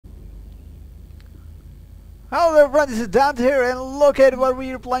Hello there friends, this is Dante here and look at what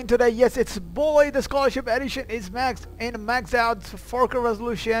we are playing today. Yes, it's Bully. The Scholarship Edition is maxed out 4K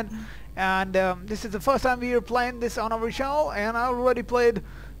resolution, and this is the first time we are playing this on our channel, and I already played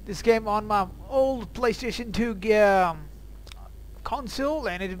this game on my old PlayStation 2 console,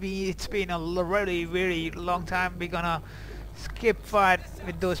 and it's been a really very long time. We're gonna skip fight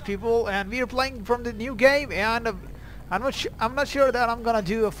with those people, and we are playing from the new game, and I'm not sure that I'm gonna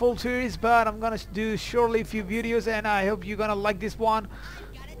do a full series, but I'm gonna do surely a few videos, and I hope you're gonna like this one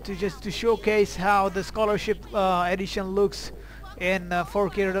to showcase how the Scholarship edition looks in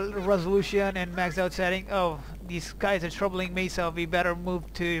 4K resolution and maxed out setting. Oh, these guys are troubling me, so we better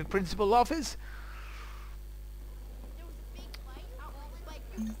move to principal office.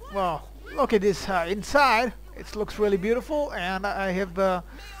 Well, look at this inside. It looks really beautiful, and I have the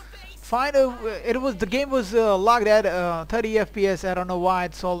game was logged at 30 FPS. I don't know why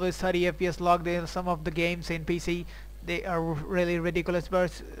it's always 30 FPS logged in some of the games in PC. They are really ridiculous,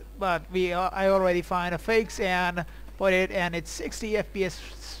 but I already find a fix and put it, and it's 60 FPS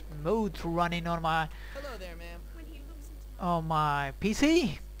smooth running on my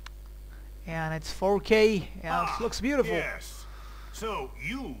PC, and it's 4K and it looks beautiful. Yes. So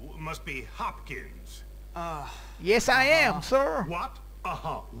you must be Hopkins. Yes, I am, sir. What?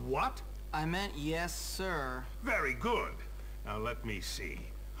 What? I meant yes, sir. Very good. Now let me see.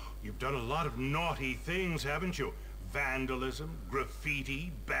 You've done a lot of naughty things, haven't you? Vandalism,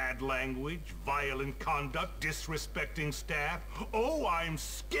 graffiti, bad language, violent conduct, disrespecting staff. Oh, I'm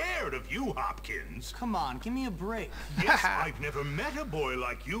scared of you, Hopkins. Come on, give me a break. Yes, I've never met a boy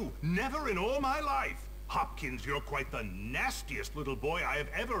like you. Never in all my life. Hopkins, you're quite the nastiest little boy I have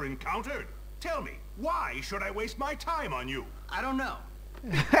ever encountered. Tell me, why should I waste my time on you? I don't know.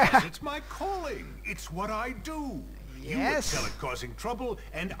 Because it's my calling. It's what I do. Yes. You excel at causing trouble,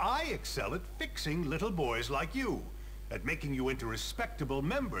 and I excel at fixing little boys like you. At making you into respectable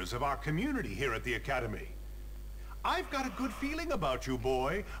members of our community here at the Academy. I've got a good feeling about you,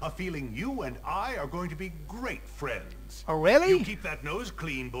 boy. A feeling you and I are going to be great friends. Oh, really? You keep that nose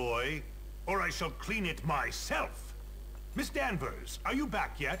clean, boy, or I shall clean it myself. Miss Danvers, are you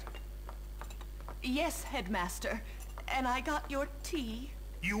back yet? Yes, Headmaster. And I got your tea.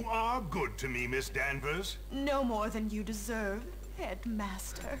 You are good to me, Miss Danvers. No more than you deserve,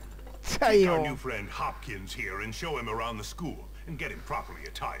 Headmaster. Take our new friend Hopkins here and show him around the school and get him properly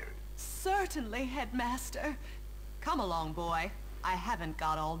attired. Certainly, Headmaster. Come along, boy. I haven't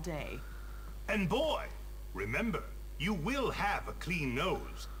got all day. And boy, remember, you will have a clean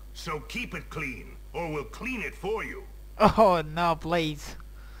nose. So keep it clean, or we'll clean it for you. Oh no, please.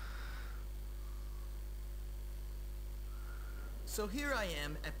 So here I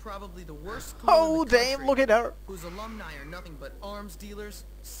am at probably the worst school Oh in the damn, country, look at her. whose alumni are nothing but arms dealers,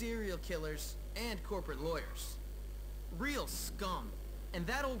 serial killers, and corporate lawyers. Real scum. And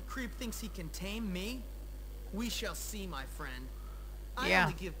that old creep thinks he can tame me? We shall see, my friend. I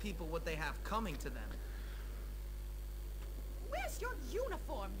only give people what they have coming to them. Where's your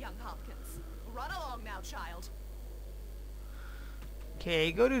uniform, young Hopkins? Run along now, child.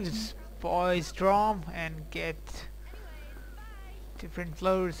 Okay, go to this boys' dorm and get different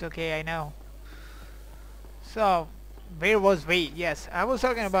floors. Okay, I know. So, where was we? Yes, I was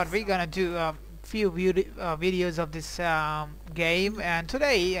talking about we're gonna do a few videos of this game, and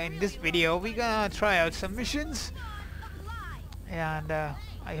today in this video we're gonna try out some missions, and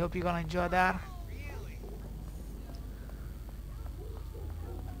I hope you're gonna enjoy that.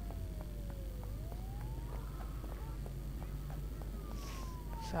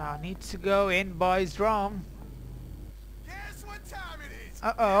 So I need to go in boys' dorm. Guess what time it is?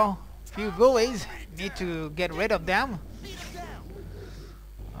 Uh-oh, few bullies. Need to get rid of them.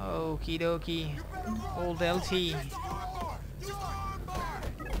 Okie dokie. Hold LT.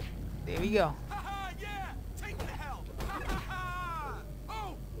 There we go.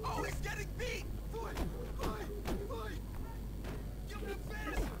 Oh, he's getting beat! Give him a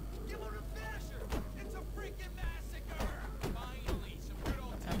finisher! Give him a finisher! It's a freaking massacre! Finally, some good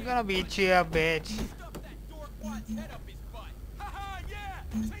old I'm gonna beat you up, bitch. stuff that dork wad's head up his butt! Ha-ha, yeah!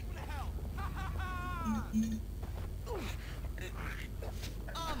 Take him to hell! Ha-ha-ha!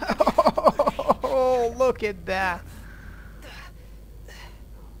 Oh, look at that.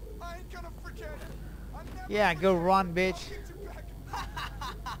 I ain't gonna forget it! I'm never Yeah, go run, bitch. get you back!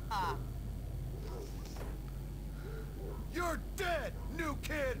 You're dead, new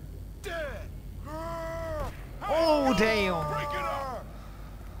kid! Dead! Oh, damn. Break it up!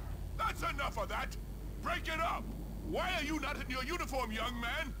 That's enough of that! Break it up! Why are you not in your uniform, young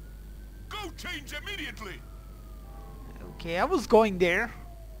man? Go change immediately! Okay, I was going there.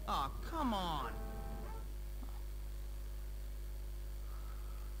 Aw, come on.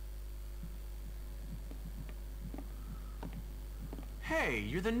 Hey,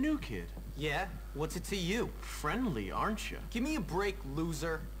 you're the new kid. Yeah? What's it to you? Friendly, aren't you? Give me a break,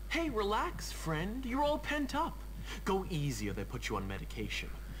 loser. Hey, relax, friend. You're all pent up. Go easy or they put you on medication.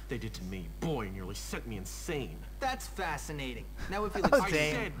 They did to me. Boy, nearly sent me insane. That's fascinating. Now if you'll Oh, I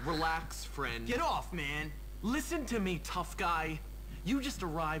explain... said relax, friend. Get off, man! Listen to me, tough guy. You just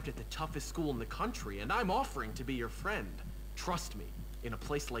arrived at the toughest school in the country, and I'm offering to be your friend. Trust me, in a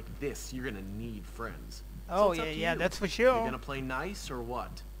place like this, you're gonna need friends. Oh, it's up yeah, to yeah, you. that's for You sure. gonna play nice or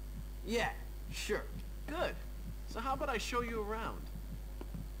what? Yeah, sure. Good. So how about I show you around?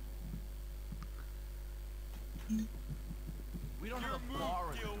 We don't have a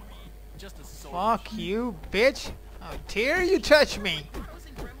bar in here, just a soda. Fuck you, bitch. How dare you touch me?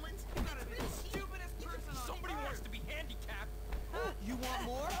 Somebody wants to be handicapped. You want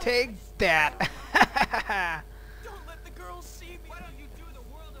more? Take that. Don't let the girls see me. Why don't you do the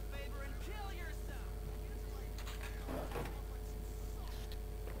world a favor and kill yourself?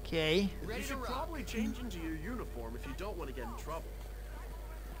 Okay. Ready You to should rock. probably change into your uniform if you don't want to get in trouble.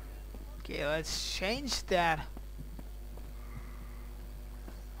 Okay, let's change that.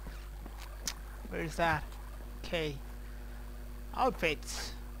 Where's that? Okay.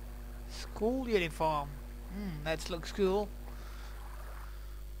 Outfits. School uniform. That looks cool.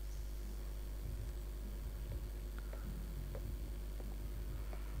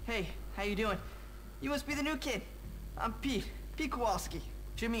 Hey, how you doing? You must be the new kid. I'm Pete Kowalski.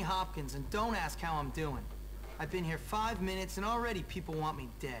 Jimmy Hopkins, and don't ask how I'm doing. I've been here 5 minutes and already people want me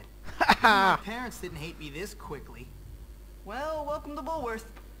dead. Even my parents didn't hate me this quickly. Well, welcome to Bullworth.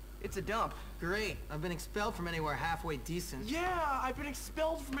 It's a dump. Great, I've been expelled from anywhere halfway decent. Yeah, I've been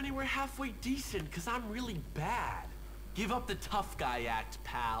expelled from anywhere halfway decent because I'm really bad. Give up the tough guy act,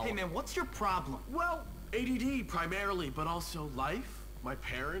 pal. Hey man, what's your problem? Well, ADD primarily, but also life, my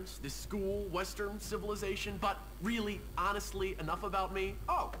parents, this school, Western civilization, but really, honestly, enough about me.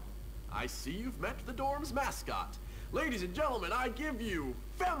 Oh, I see you've met the dorm's mascot. Ladies and gentlemen, I give you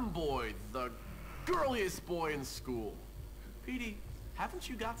Femboy, the girliest boy in school. Petey, haven't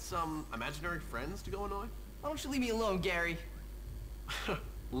you got some imaginary friends to go annoy? Why don't you leave me alone, Gary?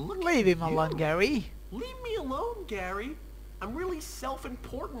 Look Leave at him alone, you. Gary. Leave me alone, Gary. I'm really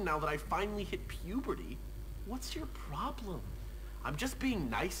self-important now that I finally hit puberty. What's your problem? I'm just being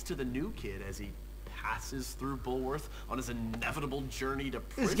nice to the new kid as he passes through Bullworth on his inevitable journey to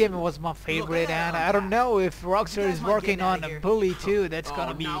prison. This game was my favorite, and I don't know if Rockstar is guys might working get outta on a here. Bully 2. That's Oh,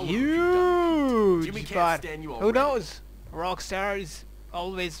 gonna be now look what you've done, Pete. Jimmy huge, can't but stand you who already. knows? Rockstar is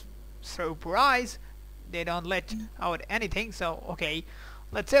always surprised. They don't let out anything, so okay.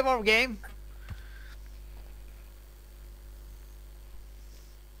 Let's save our game.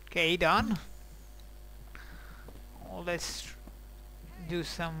 Okay, done. Let's do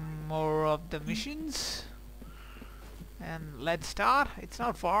some more of the missions. And let's start. It's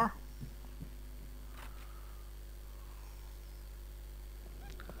not far.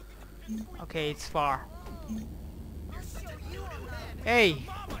 Okay, it's far. Hey!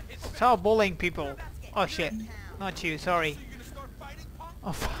 Stop bullying people. Oh shit. Not you, sorry.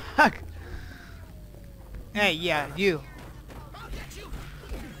 Oh fuck. Hey, yeah, you.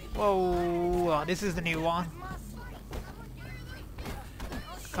 Whoa, this is the new one.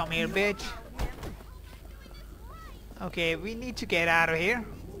 Come here, bitch. Okay, we need to get out of here.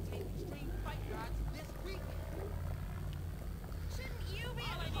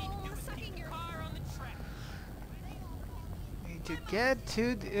 Need to get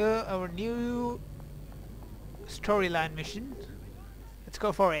to our new storyline mission. Let's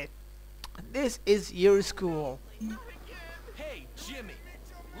go for it. This is your school. Hey, Jimmy,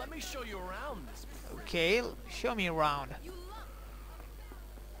 let me show you around this. Okay, show me around.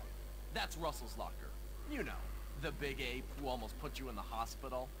 That's Russell's locker. You know, the big ape who almost put you in the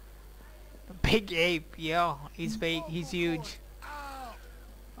hospital. Big ape, yeah, he's big, he's huge.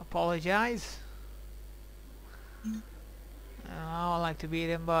 Apologize. I would like to beat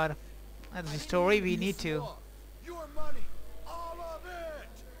him, but that's the story. We need to. Your money, all of it!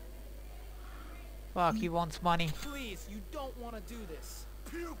 Fuck, he wants money. Please, you don't want to do this.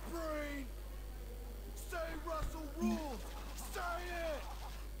 Puke brain! Say Russell rules! Say it!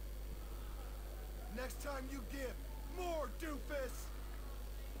 Next time you give, more doofus!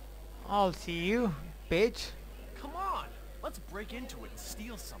 I'll see you, bitch. Come on, let's break into it and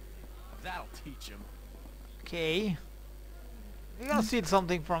steal something. That'll teach him. Okay. We're gonna steal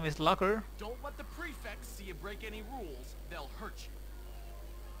something from his locker. Don't let the prefects see you break any rules. They'll hurt you.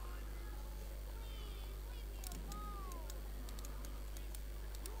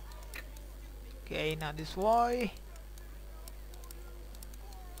 Okay, now this way.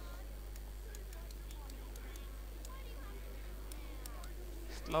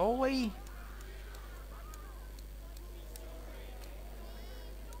 slowly.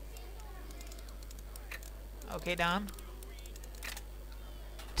 Okay, done.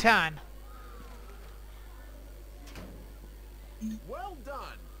 10. Well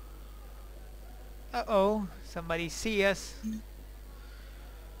done. Uh-oh, somebody see us.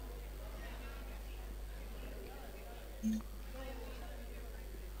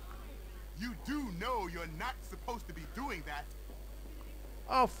 You do know you're not supposed to be doing that.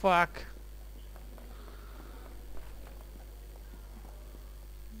 Oh, fuck.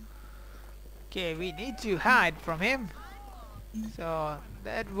 Okay, we need to hide from him. So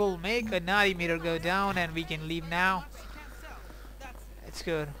that will make a 90 meter go down and we can leave now. It's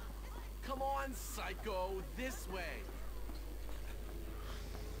good. Come on, psycho, this way.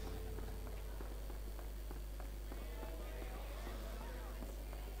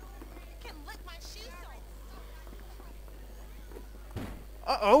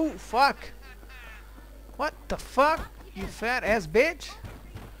 Uh-oh, fuck. What the fuck? You fat ass bitch.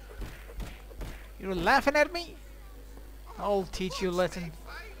 You're laughing at me? I'll teach you a lesson.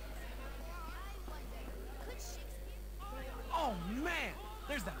 Oh man,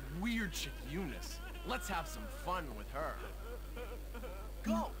 there's that weird chick Eunice. Let's have some fun with her.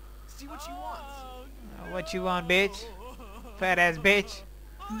 Go, see what she wants. What you want, bitch? Fat ass bitch.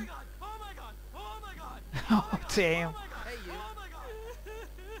 Oh my god! Oh my god! Oh my god! Oh, damn. Hey, you. Oh my god!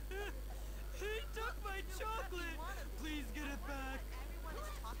 He took my chocolate! Please get it back!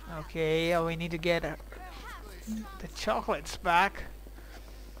 Okay, we need to get the chocolates back.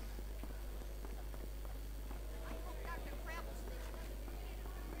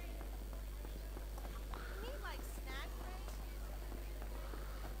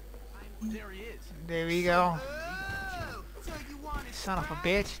 There he is. There we go. Son of a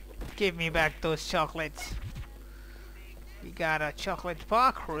bitch. Give me back those chocolates. We got a chocolate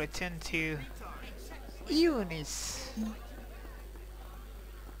box written to Eunice.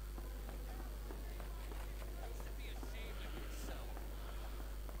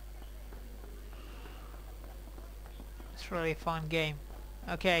 It's really a fun game.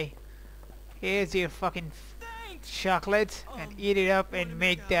 Okay. Here's your fucking chocolate and eat it up and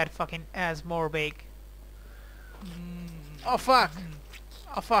make that fucking ass more big. Oh fuck!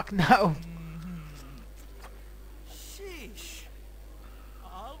 Oh fuck, no! Sheesh.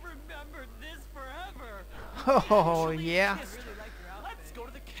 I'll remember this forever. Oh yeah. Let's go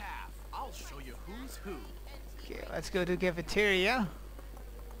to the calf. I'll show you who's who. Okay, let's go to cafeteria.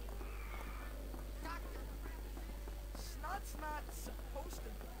 Snot's not supposed to.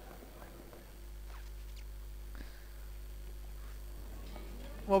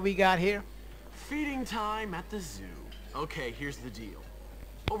 What we got here? Feeding time at the zoo. Okay, here's the deal.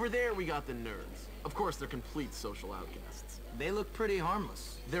 Over there we got the nerds. Of course, they're complete social outcasts. They look pretty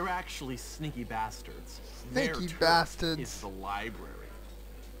harmless. They're actually sneaky bastards. Their Sneaky turf bastards. is the library.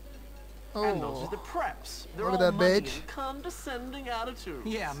 Oh. And those are the preps. They're Look all at that money bitch. and condescending attitudes.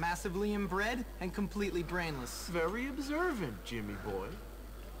 Yeah, massively inbred and completely brainless. Very observant, Jimmy boy.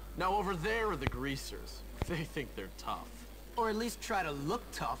 Now over there are the greasers. They think they're tough. Or at least try to look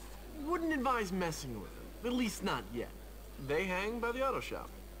tough. Wouldn't advise messing with them. At least not yet. They hang by the auto shop.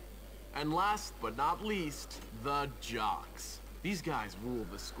 And last but not least, the jocks. These guys rule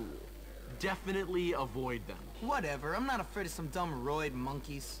the school. Definitely avoid them. Whatever, I'm not afraid of some dumb roid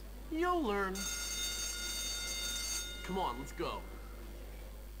monkeys. You'll learn. Come on, let's go.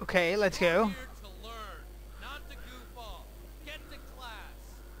 Okay, let's go. Here to learn, not to goof off. Get to class.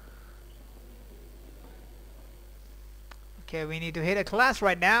 Okay, we need to hit a class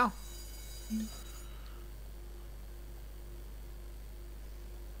right now.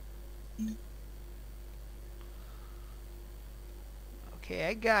 Okay,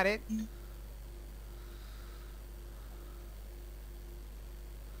 I got it.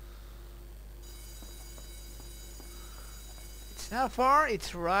 It's not far,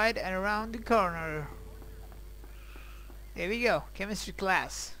 it's right and around the corner. There we go, chemistry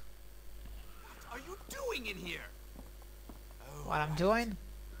class. What are you doing in here? What I'm doing?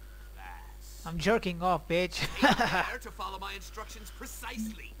 I'm jerking off, bitch. Prepare to follow my instructions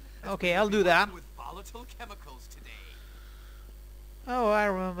precisely. Okay, I'll do that. With volatile chemicals today. Oh, I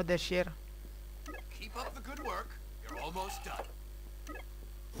remember that shit. Keep up the good work. You're almost done.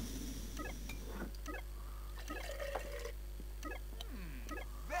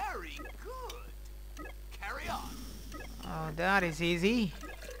 Very good. Carry on. Oh, that is easy.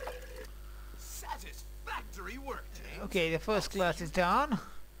 Satisfactory work, James. Okay, the first class is done.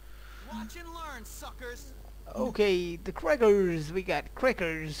 Watch and learn, suckers. Okay, the crackers. We got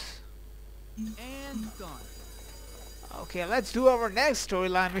crackers. And done. Okay, let's do our next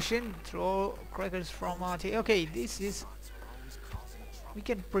storyline mission. Throw crackers from RT. Okay, this is... We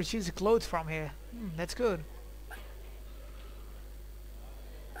can purchase clothes from here. That's good.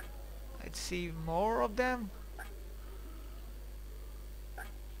 Let's see more of them.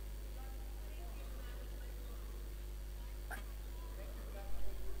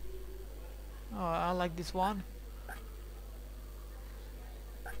 Oh, I like this one.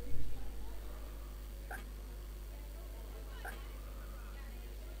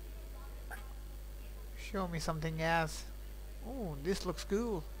 Show me something else. Oh, this looks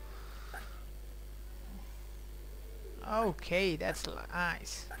cool. Okay, that's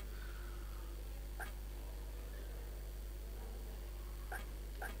nice.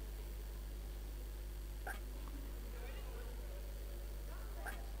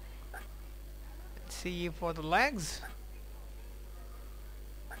 Let's see for the legs.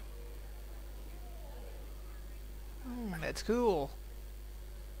 That's cool.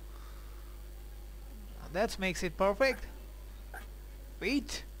 That makes it perfect.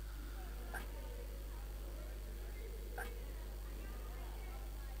 Wait.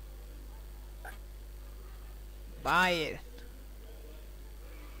 Buy it.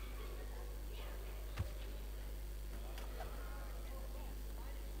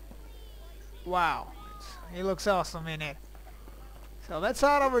 Wow, he looks awesome in it. So that's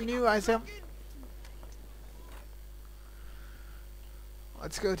all our new item.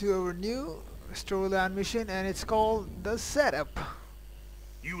 Let's go to our new storyline mission, and it's called The Setup.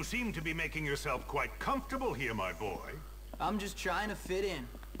 You seem to be making yourself quite comfortable here, my boy. I'm just trying to fit in.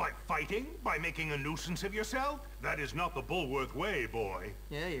 By fighting? By making a nuisance of yourself? That is not the Bullworth way, boy.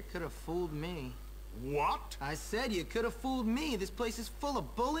 Yeah, you could have fooled me. What? I said you could have fooled me. This place is full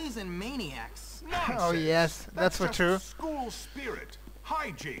of bullies and maniacs. Nonsense. Oh yes, that's for just true. School spirit.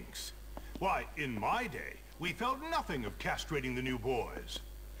 Hijinks. Why, in my day, we felt nothing of castrating the new boys.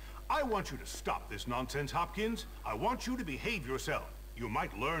 I want you to stop this nonsense, Hopkins. I want you to behave yourself. You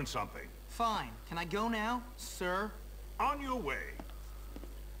might learn something. Fine. Can I go now, sir? On your way.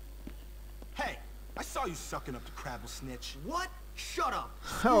 Hey, I saw you sucking up the Crabble snitch. What? Shut up.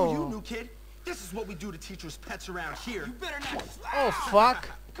 Oh. You new kid. This is what we do to teachers' pets around here. You better not. Oh fuck.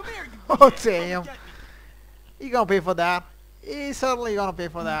 Come here, you Oh damn. He gonna pay for that. He's certainly gonna pay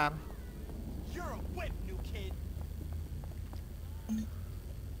for that. You're a wet new kid.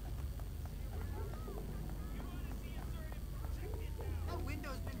 That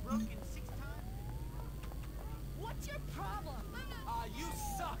window's been broken 6 times. What's your problem? You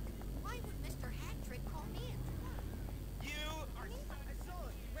suck. Why would Mr. Hattrick call me a You are. I saw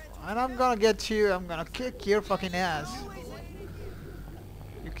it. And I'm gonna get you. I'm gonna kick your fucking ass.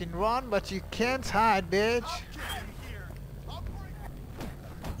 You can run, but you can't hide, bitch.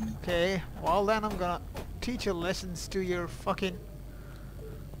 Okay, well then I'm gonna teach you lessons to your fucking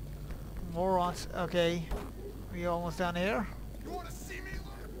morons. Okay, we almost done here. You want to see me?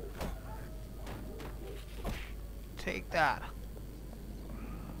 Take that.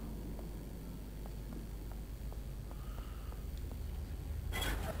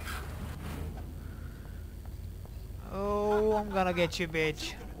 Oh, I'm gonna get you,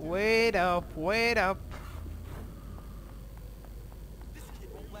 bitch. Wait up, wait up. This kid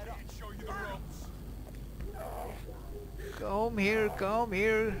won't let up. Show you the ropes. Come here, come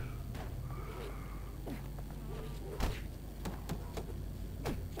here.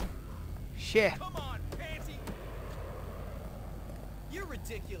 Shit. Come on, pansy. You're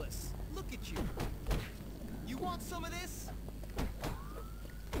ridiculous. Look at you. You want some of this?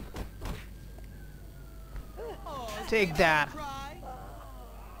 Oh, Take that. cry.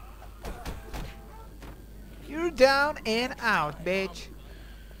 You're down and out, bitch.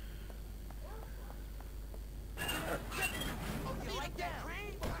 Oh, you like that?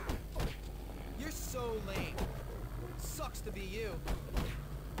 You're so lame. Sucks to be you.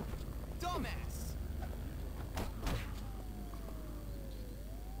 Dumbass.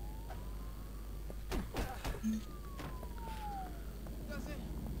 Does it?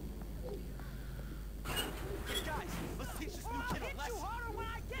 Guys, let's teach this new kid a lesson.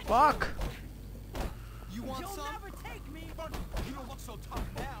 Fuck. You want some? But you don't look so tough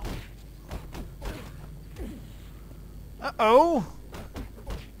now. Uh-oh.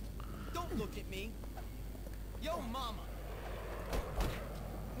 Don't look at me. Yo, mama.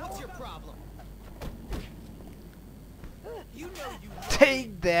 What's your problem? You know you love me.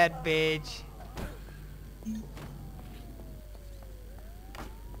 Take that, bitch.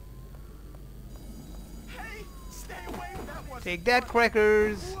 Hey, stay away from that one. Take that,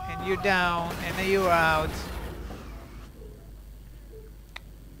 crackers. And you're down. And then you're out.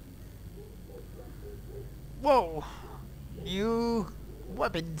 Whoa. New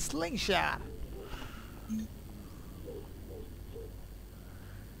weapon, slingshot.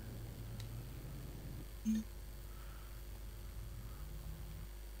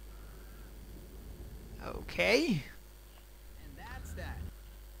 Okay. And that's that.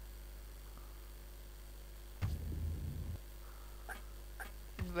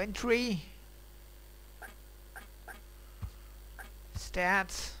 Inventory.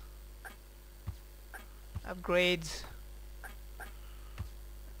 Stats. Upgrades.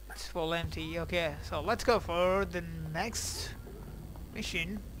 It's full empty. Okay, so let's go for the next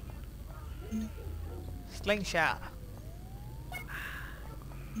mission. Slingshot.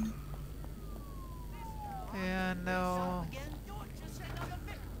 And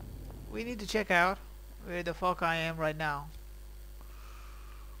we need to check out where the fuck I am right now.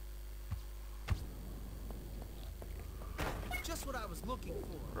 Just what I was looking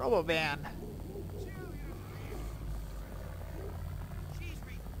for. Rubber band. She's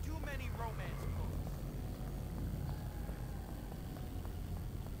reading too many romance books.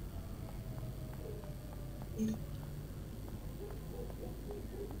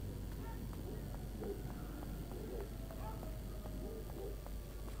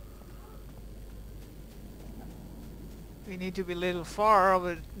 We need to be a little far,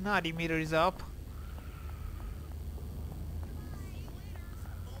 but 90 meters up.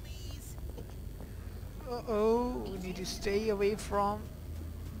 Uh-oh, we need to stay away from...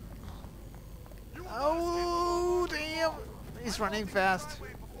 Oh, damn! He's running fast.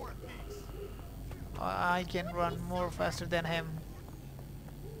 I can run more faster than him.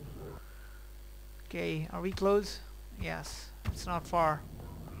 Okay, are we close? Yes, it's not far.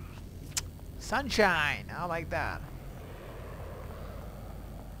 Sunshine, I like that.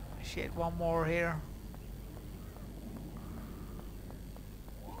 Shit, one more here.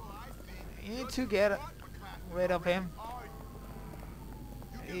 You need to get rid of him.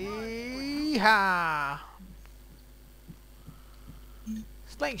 Yeehaw!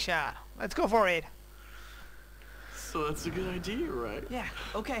 Slingshot. Let's go for it. So that's a good idea, right? Yeah,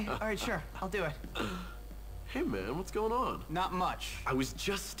 okay, alright, sure, I'll do it. Hey man, what's going on? Not much. I was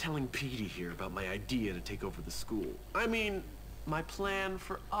just telling Petey here about my idea to take over the school. I mean, my plan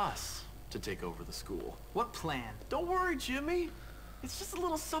for us to take over the school. What plan? Don't worry, Jimmy. It's just a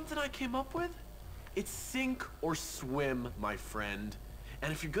little something I came up with. It's sink or swim, my friend.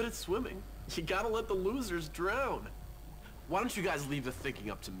 And if you're good at swimming, you gotta let the losers drown. Why don't you guys leave the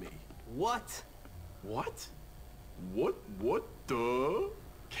thinking up to me? What? What? What the?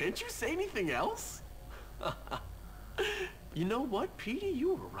 Can't you say anything else? You know what, Petey?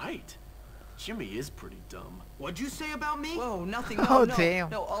 You were right. Jimmy is pretty dumb. What'd you say about me? Whoa, nothing, no, Oh, no. damn.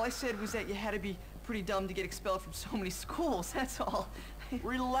 No, all I said was that you had to be pretty dumb to get expelled from so many schools, that's all.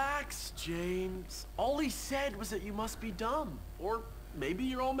 Relax, James. All he said was that you must be dumb. Or maybe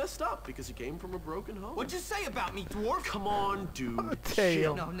you're all messed up because you came from a broken home. What'd you say about me, dwarf? Come on, dude.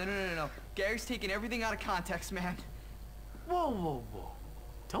 Damn. No. Gary's taking everything out of context, man. Whoa.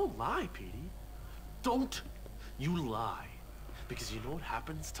 Don't lie, Petey. Don't you lie. Because you know what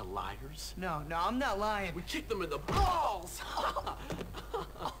happens to liars? No, I'm not lying. We kick them in the balls!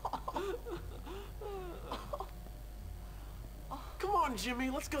 Come on, Jimmy,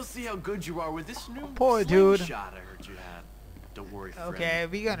 let's go see how good you are with this new Poor dude. slingshot I heard you had. Don't worry, friend. Okay,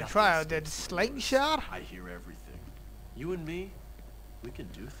 we're gonna Nothing try out that stinks. slingshot. I hear everything. You and me, we can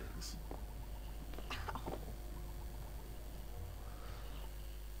do things.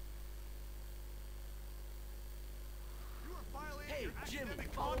 Hey, Jimmy,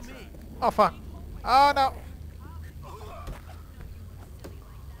 follow me. Oh fuck. Oh no.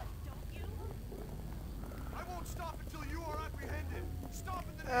 I won't stop until you are apprehended. Stop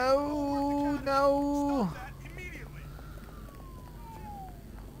at the Oh no. Stop that immediately.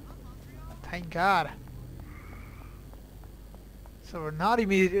 Thank God. So our naughty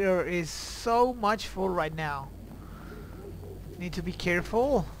meter is so much full right now. Need to be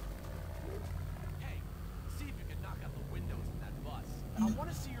careful. Hey, see if you can knock out the windows in that bus. I want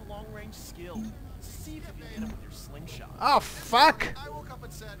to see your long-range skill. See if you can hit him with your slingshot. Oh fuck. I woke up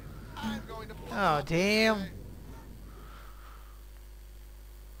and said, I'm going to blow Oh up damn. today.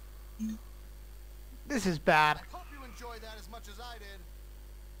 This is bad. Hope you enjoy that as much as I did.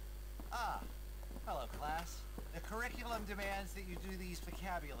 Ah, hello class. The curriculum demands that you do these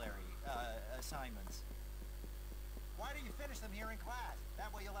vocabulary assignments. Why don't you finish them here in class?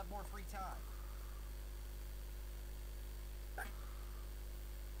 That way you'll have more free time.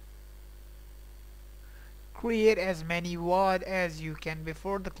 Create as many WOD as you can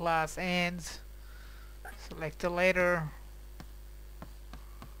before the class ends. Select the letter.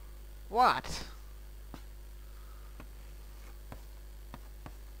 What?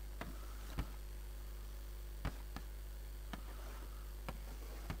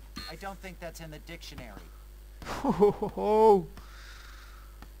 I don't think that's in the dictionary. Oh.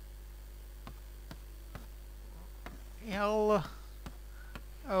 L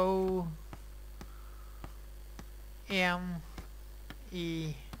O M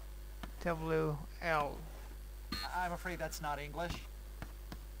E W L. I'm afraid that's not English.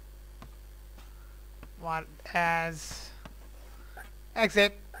 What as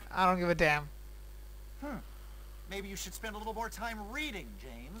exit? I don't give a damn. Maybe you should spend a little more time reading,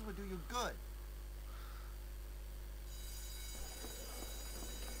 James. Would do you good.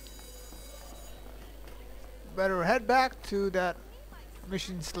 Better head back to that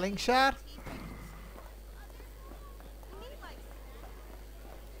mission slingshot.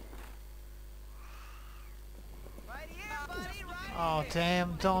 Oh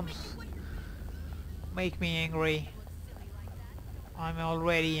damn, don't make me angry. I'm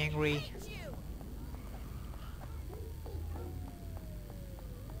already angry.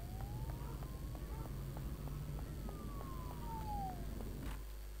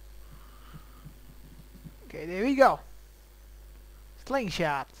 Okay, there we go.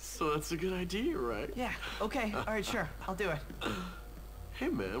 Slingshot. So that's a good idea, right? Yeah, okay, alright, sure. I'll do it. Hey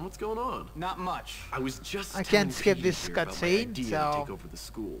man, what's going on? Not much. I was just I telling can't skip Petey this here about my cutscene, idea to so take over the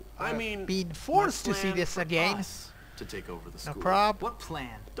school. I I've mean, been my forced to see plan this for again. us to take over the No school. prob. What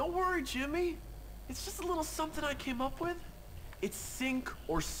plan? Don't worry, Jimmy. It's just a little something I came up with. It's sink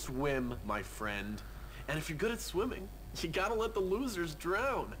or swim, my friend. And if you're good at swimming, you gotta let the losers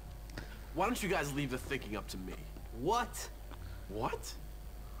drown. Why don't you guys leave the thinking up to me? What? What?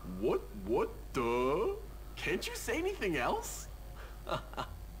 What the? Can't you say anything else?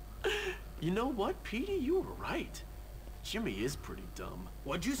 You know what, Petey? You were right. Jimmy is pretty dumb.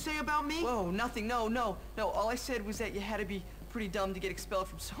 What'd you say about me? Whoa, nothing, no. All I said was that you had to be pretty dumb to get expelled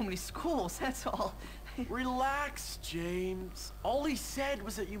from so many schools, that's all. Relax, James. All he said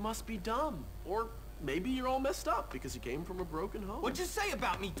was that you must be dumb. Or maybe you're all messed up because you came from a broken home. What'd you say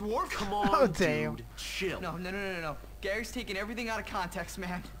about me, dwarf? Come on, Oh, damn. dude. Chill. No. Gary's taking everything out of context,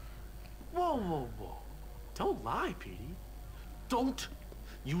 man. Whoa. Don't lie, Petey. Don't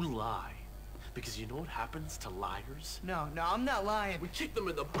you lie. Because you know what happens to liars? No, I'm not lying. We kick them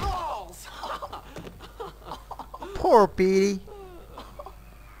in the balls! Poor Petey.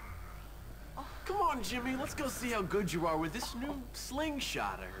 Come on, Jimmy, let's go see how good you are with this new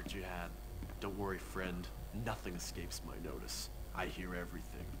slingshot I heard you had. Don't worry, friend. Nothing escapes my notice. I hear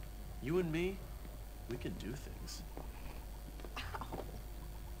everything. You and me, we can do things.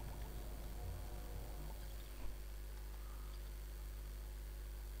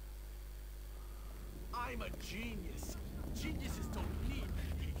 I'm a genius. Geniuses don't need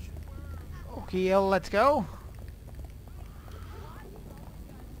medication. Okay, let's go.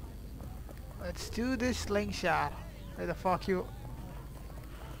 Let's do this slingshot. Where the fuck you?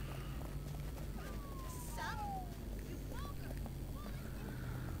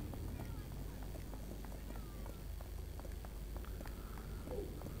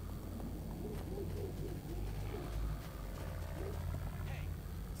 Hey,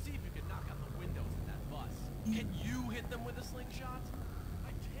 see if you can knock out the windows in that bus. Can you hit them with a slingshot? I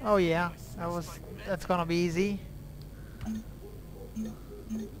can't. Oh yeah, that's gonna be easy. You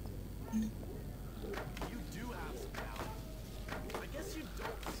do have some talent. I guess you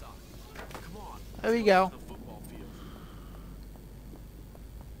don't suck. Come on. There we let's go. to the football field.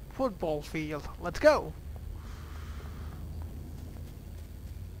 Football field. Let's go.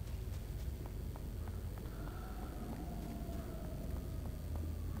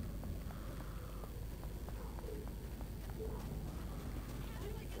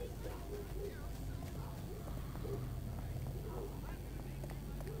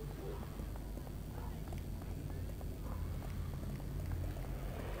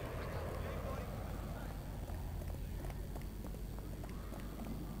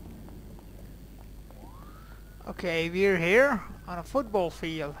 Okay, we're here on a football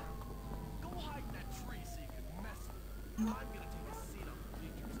field. Go hide in that tree so you can mess with them. I'm gonna take a seat on the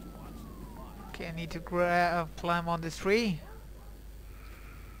bleachers to watch them fly. Okay, I need to climb on this tree.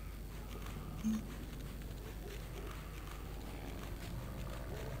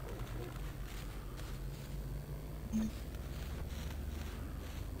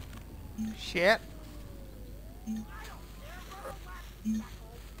 Shit.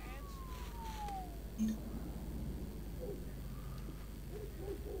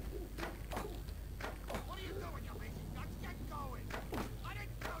 What are you doing, you lazy ducks? Get going! I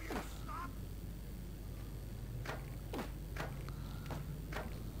didn't tell you to stop!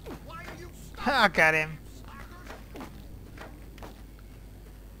 Why are you stopping? I got him. Slackers?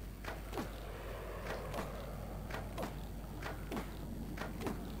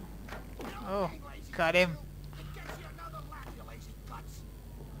 Oh, got him.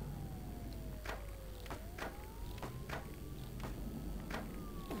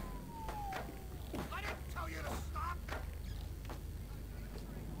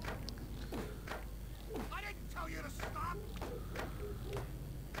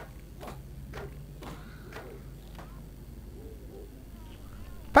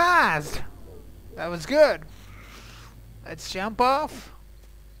 Passed! That was good. Let's jump off.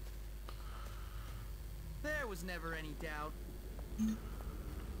 There was never any doubt.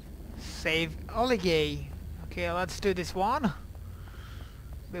 Save Oligay. Okay, let's do this one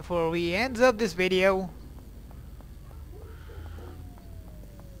before we end up this video.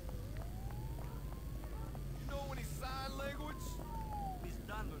 You know any sign language? Miss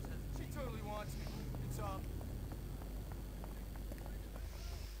Danvers has. She totally wants me. It's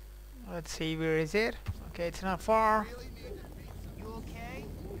Let's see, where is it? Okay, it's not far. You okay?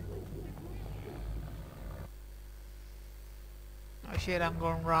 Oh shit, I'm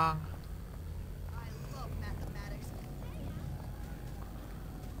going wrong. I love mathematics.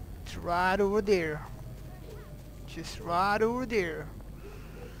 It's right over there. Just right over there.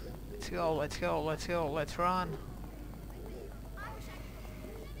 Let's go, let's go, let's go, let's run.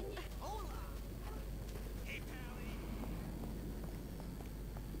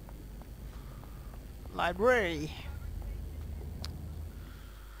 Library.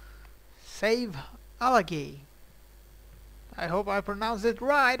 Save Alagi. I hope I pronounced it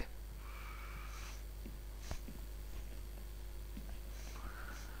right.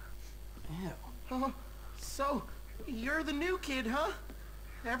 Oh, so, you're the new kid, huh?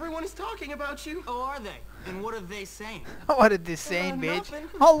 Everyone is talking about you. Oh, are they? And what are they saying? What is this saying, bitch? Nothing.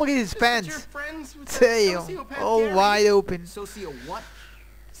 Oh, look at his Just that pants. you're friends with that Tail. sociopath All Gary. wide open. Socio what?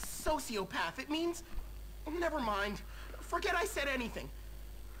 Sociopath. It means... Never mind. Forget I said anything.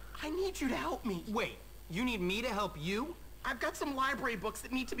 I need you to help me. Wait, you need me to help you? I've got some library books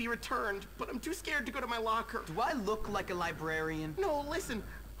that need to be returned, but I'm too scared to go to my locker. Do I look like a librarian? No, listen.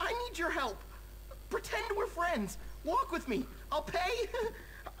 I need your help. Pretend we're friends. Walk with me. I'll pay...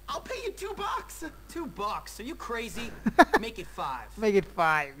 I'll pay you $2. $2? Are you crazy? Make it 5. Make it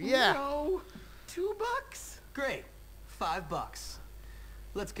 5, yeah. No. $2? Great. $5.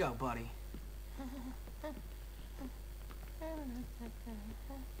 Let's go, buddy.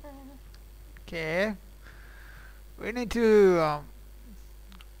 Okay. We need to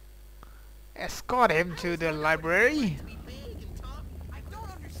escort him to the library. I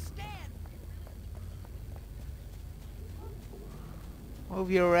don't understand.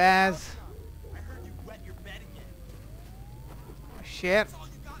 Move your ass. I heard you wet your bed again. Oh, shit. That's all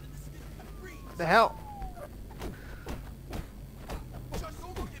you got in this free. What the hell? Just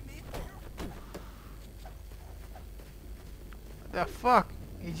don't look at me. What the fuck?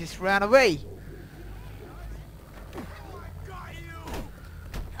 He just ran away. I got you.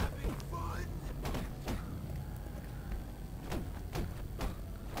 Having fun.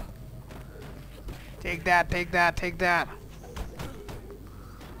 Take that, take that, take that.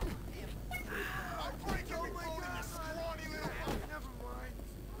 I'll break every bone in this scrawny little... Never mind.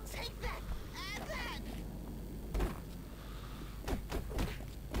 Take that! And that!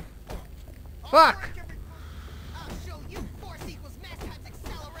 Fuck! I'll show you force equals mass times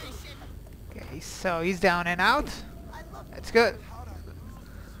acceleration! Okay, so he's down and out. I love That's good.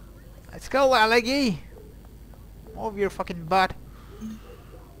 Let's go, Alagi. Move your fucking butt.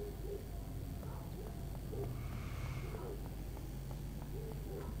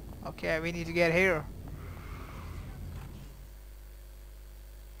 Okay, we need to get here.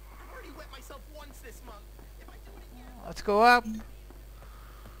 I've already wet myself once this month. If I do it again... Let's go up.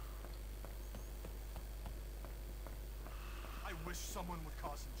 I wish someone would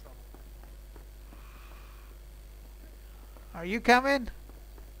cause some trouble. Are you coming?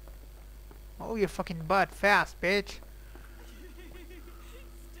 Oh, your fucking butt fast, bitch.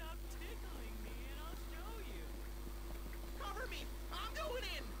 Stop tickling me and I'll show you. Cover me! I'm going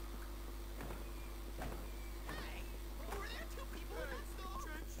in! Hey! Were there 2 people in that stall?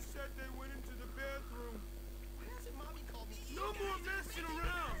 She said they went into the bathroom. Why hasn't Mommy called me? No more messing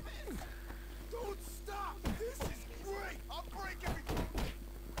around! Don't stop! This is great! I'll break everything!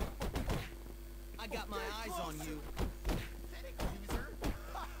 I got my eyes on you. Pathetic loser.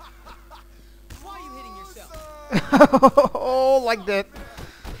 Why are you hitting yourself? Oh, like that. I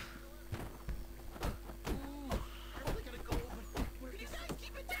really gotta go, but where do you guys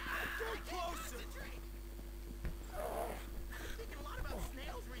keep it down? Get closer! I've been thinking a lot about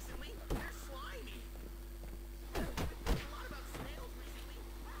snails recently. They're slimy. I've been thinking a lot about snails recently.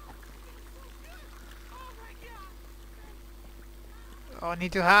 Oh my god! Oh, I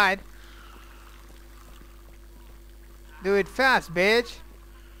need to hide. Do it fast, bitch.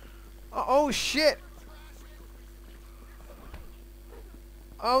 Oh shit.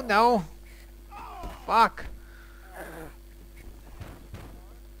 Oh no. Fuck.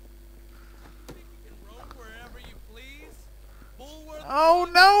 Oh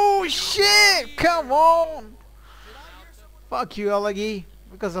no, shit! Come on! Fuck you, Alagi,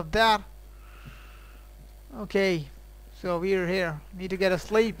 because of that. Okay, so we're here. Need to get a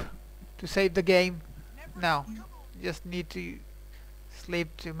sleep to save the game. No, just need to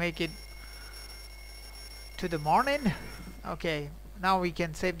sleep to make it to the morning. Okay, now we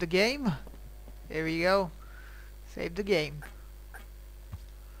can save the game. Here we go. Save the game.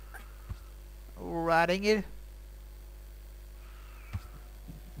 Writing it.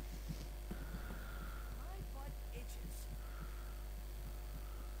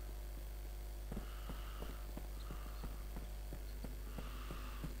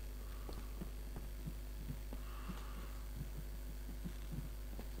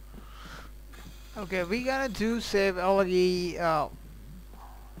 Okay, we gonna do save already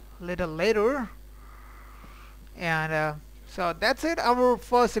little later, and so that's it. Our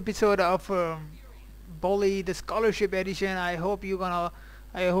first episode of Bully the Scholarship Edition. I hope you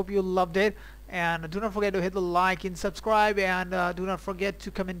loved it, and do not forget to hit the like and subscribe, and do not forget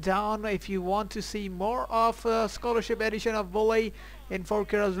to comment down if you want to see more of Scholarship Edition of Bully in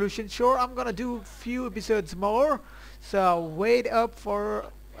 4K resolution. Sure, I'm gonna do few episodes more, so wait up for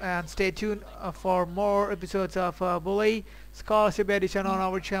and stay tuned for more episodes of Bully Scholarship Edition on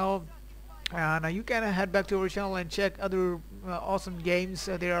our channel. And you can head back to our channel and check other awesome games.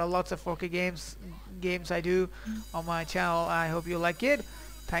 There are lots of 4K games I do on my channel. I hope you like it.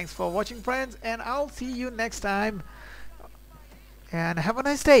 Thanks for watching, friends, and I'll see you next time. And have a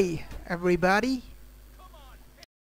nice day, everybody.